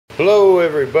Hello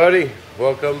everybody,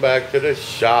 welcome back to the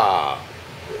shop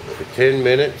for 10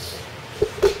 minutes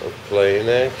of playing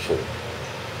action.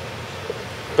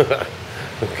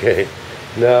 Okay,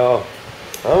 now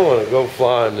I want to go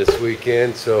flying this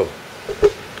weekend, so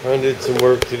I did some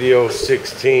work to the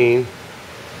F-16.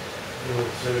 I'll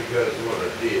show you guys what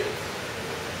I did.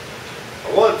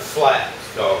 I want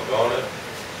flaps, doggone it.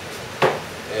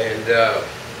 And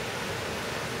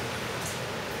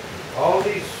all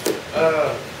these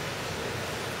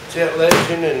Jet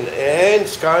Legend and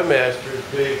Skymaster's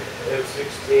big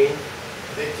F-16,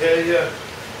 they tell you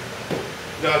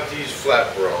not to use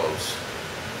flaperons.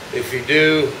 If you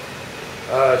do,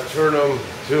 turn them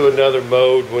to another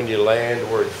mode when you land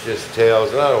where it's just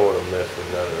tails, and I don't want to mess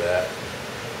with none of that.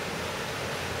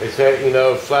 They say, you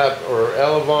know, flap or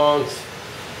elavons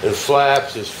and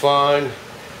flaps is fine.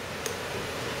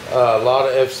 A lot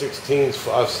of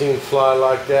F-16s I've seen fly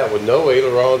like that with no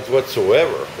ailerons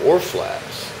whatsoever or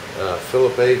flaps.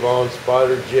 Philip Avon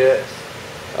Spider Jets.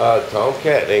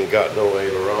 Tomcat ain't got no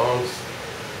ailerons.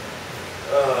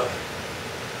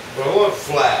 But I want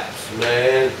flaps,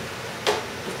 man.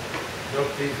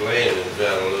 Help these landings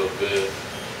out a little bit.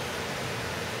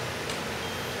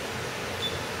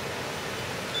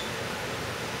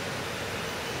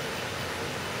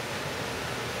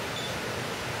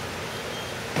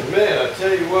 Man, I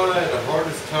tell you what, I had the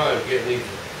hardest time getting these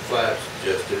flaps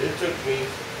adjusted. It took me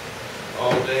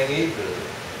all dang evening.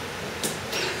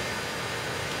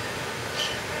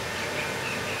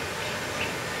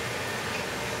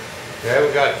 I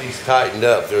haven't got these tightened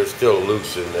up. They're still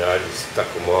loose in there. I just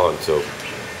stuck them on, so you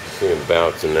see them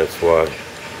bouncing, that's why.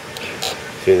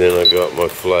 See, then I got my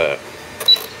flap.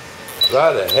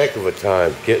 I had a heck of a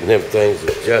time getting them things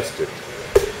adjusted.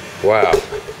 Wow.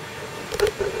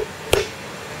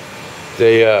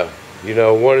 They, you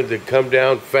know, wanted to come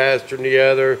down faster than the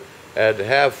other. At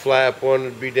half flap, one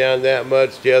would be down that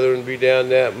much, the other would be down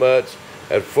that much.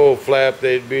 At full flap,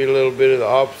 they'd be a little bit of the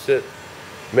opposite.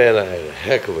 Man, I had a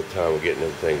heck of a time getting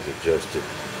them things adjusted.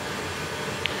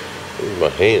 My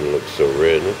hand looks so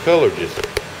red, and the color just,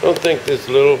 I don't think this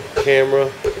little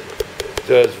camera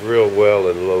does real well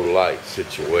in low light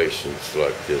situations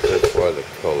like this. That's why the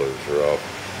colors are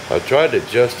off. I tried to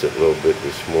adjust it a little bit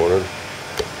this morning.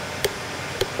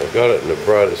 I got it in the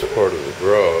brightest part of the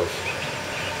garage,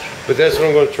 but that's what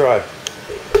I'm going to try.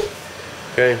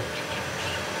 Okay.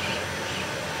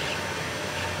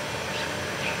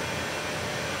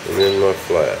 And then my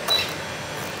flaps.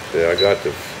 See, I got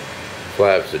the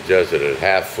flaps adjusted at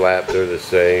half flap, they're the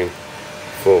same.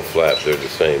 Full flap, they're the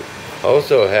same. I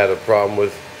also had a problem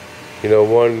with, you know,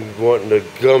 one wanting to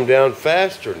come down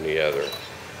faster than the other.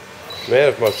 Man,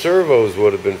 if my servos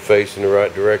would have been facing the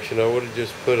right direction, I would have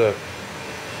just put a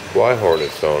Y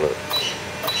harness on it.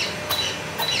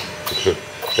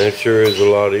 That sure is a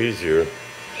lot easier.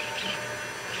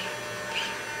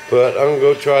 But I'm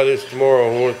going to try this tomorrow.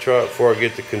 I want to try it before I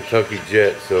get to Kentucky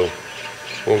Jet, so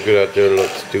I won't get out there and look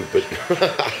stupid.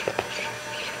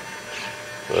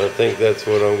 I think that's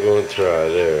what I'm going to try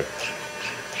there.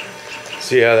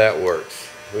 See how that works.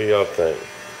 What do y'all think?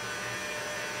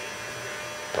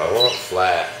 I want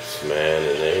flaps, man,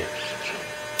 and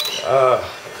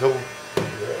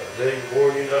they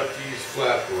warn you not to use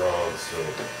flaperons, so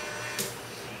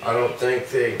I don't think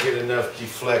they get enough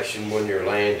deflection when you're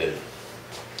landing.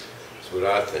 That's what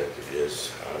I think it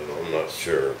is. I don't know, I'm not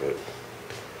sure, but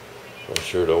I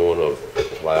sure don't want to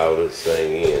plow this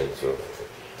thing in, so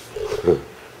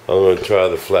I'm going to try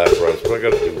the flaperons. But I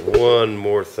got to do one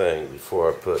more thing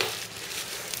before I put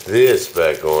this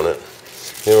back on it.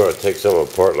 You know, I take something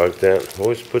apart like that, I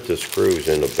always put the screws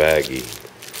in a baggie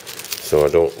so I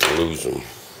don't lose them.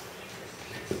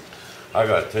 I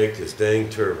gotta take this dang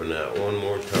turbine out one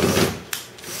more time.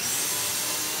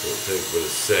 It'll take but a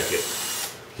second.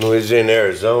 When we was in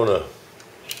Arizona,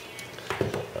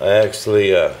 I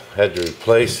actually had to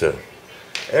replace a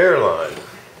airline.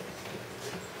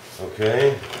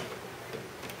 Okay.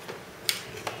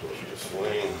 Put this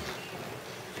wing,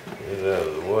 get it out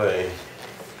of the way.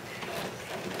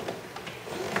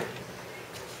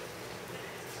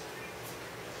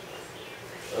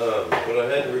 But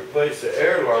I had to replace the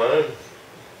airline,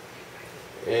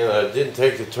 and I didn't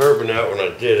take the turbine out when I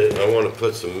did it, and I want to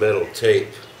put some metal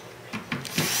tape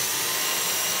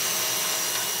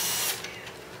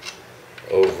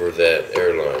over that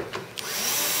airline.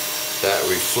 That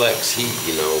reflects heat,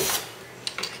 you know.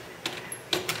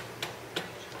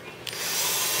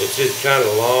 It's just kind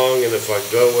of long, and if I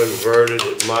go inverted,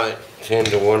 it might tend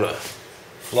to want to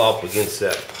flop against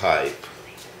that pipe.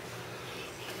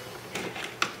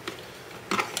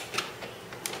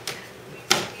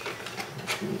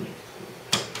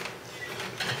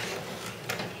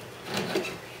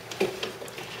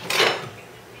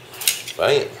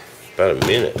 Bam. About a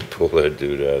minute to pull that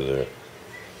dude out of there.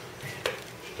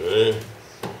 Okay.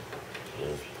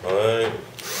 There's pine.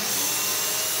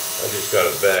 I just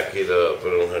gotta back it up. I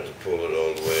don't have to pull it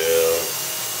all the way out.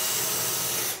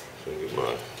 So I get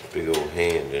my big old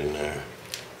hand in there.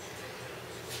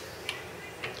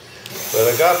 But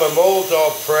I got my molds all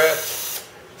prepped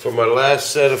for my last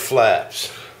set of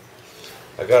flaps.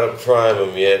 I gotta prime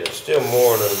them yet. It's still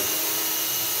morning,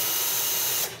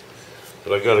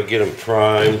 but I gotta get them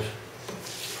primed.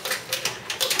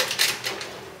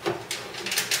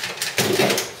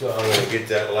 So I'm gonna get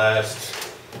that last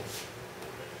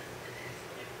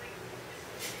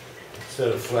set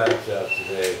of flaps out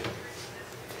today.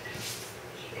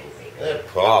 That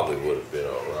probably would have been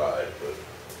alright, but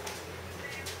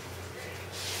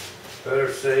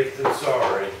better safe than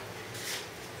sorry.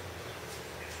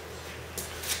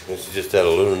 This is just that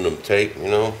aluminum tape, you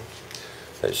know.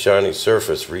 That shiny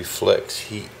surface reflects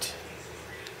heat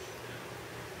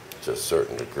to a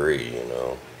certain degree, you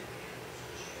know.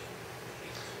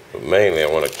 But mainly I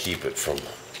want to keep it from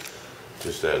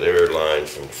just that airline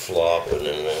from flopping in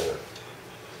there.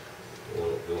 I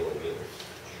want it going against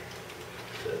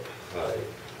that pipe.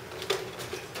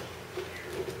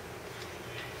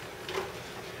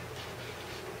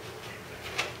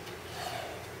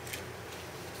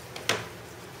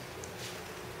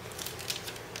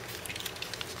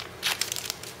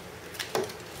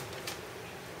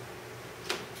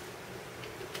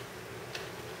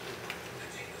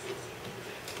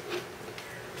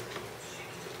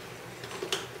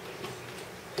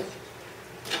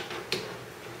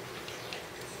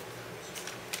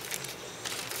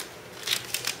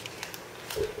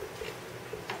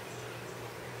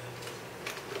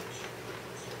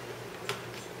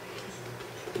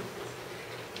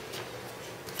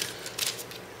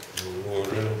 More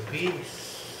little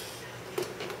piece.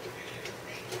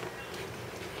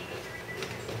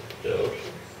 So,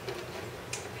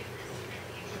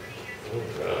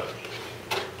 alright.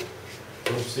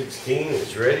 F-16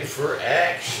 is ready for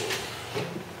action.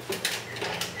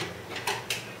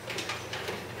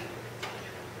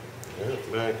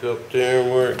 Yep, back up there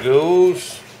where it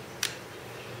goes.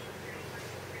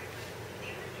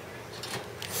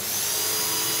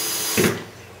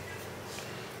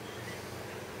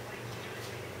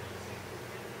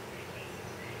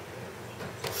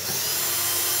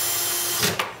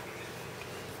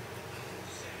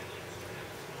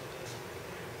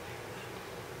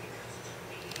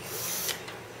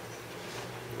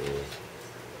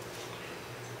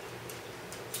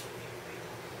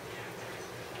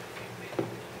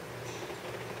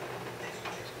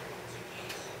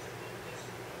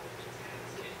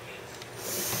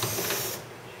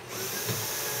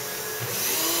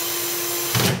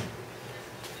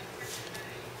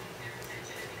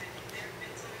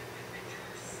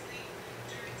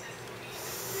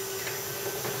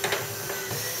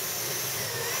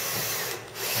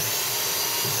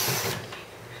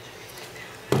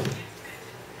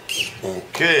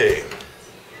 Okay,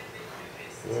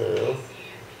 well,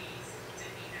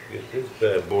 get this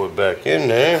bad boy back in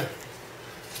there.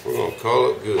 We're gonna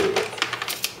call it good.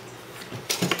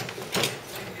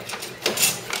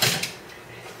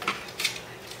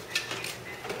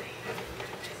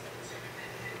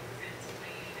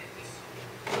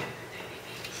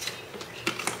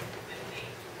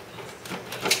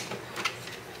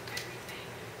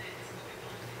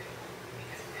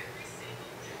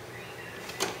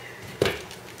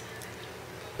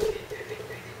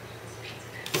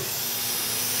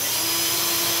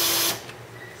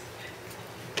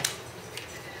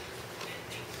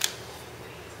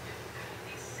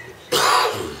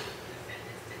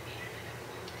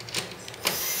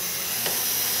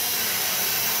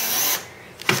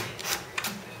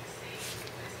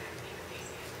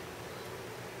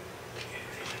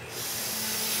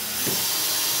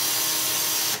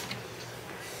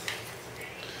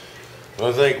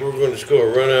 I think we're going to just go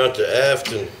run out to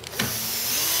Afton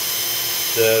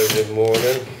Saturday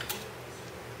morning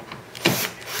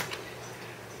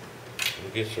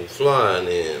and get some flying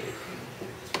in.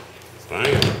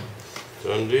 Bam.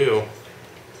 Done deal.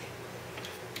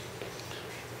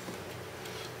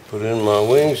 Put in my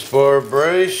wing spar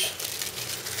brace.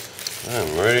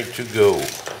 I'm ready to go.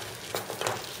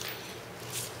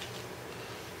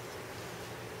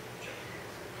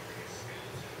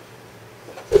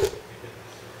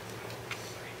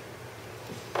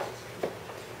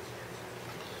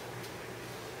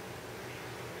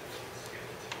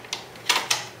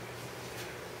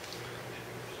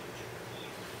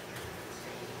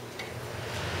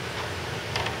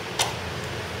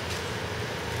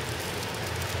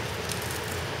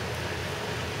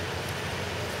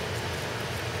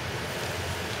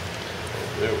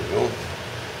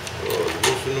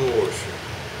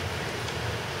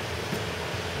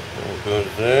 That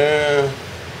goes there.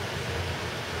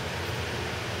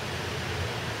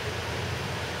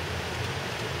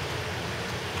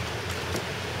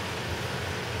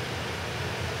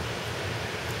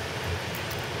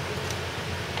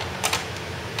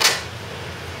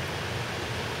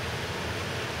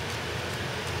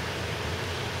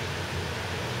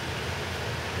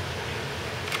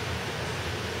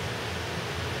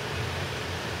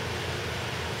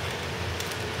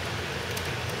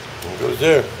 Goes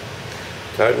there.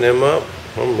 Tighten them up.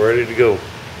 I'm ready to go.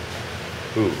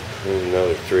 Ooh,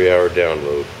 another 3-hour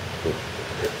download.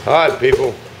 Alright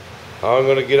people, I'm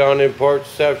going to get on them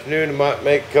parts this afternoon. I might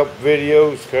make a couple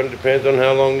videos. Kind of depends on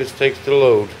how long this takes to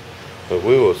load. But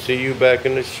we will see you back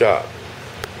in the shop.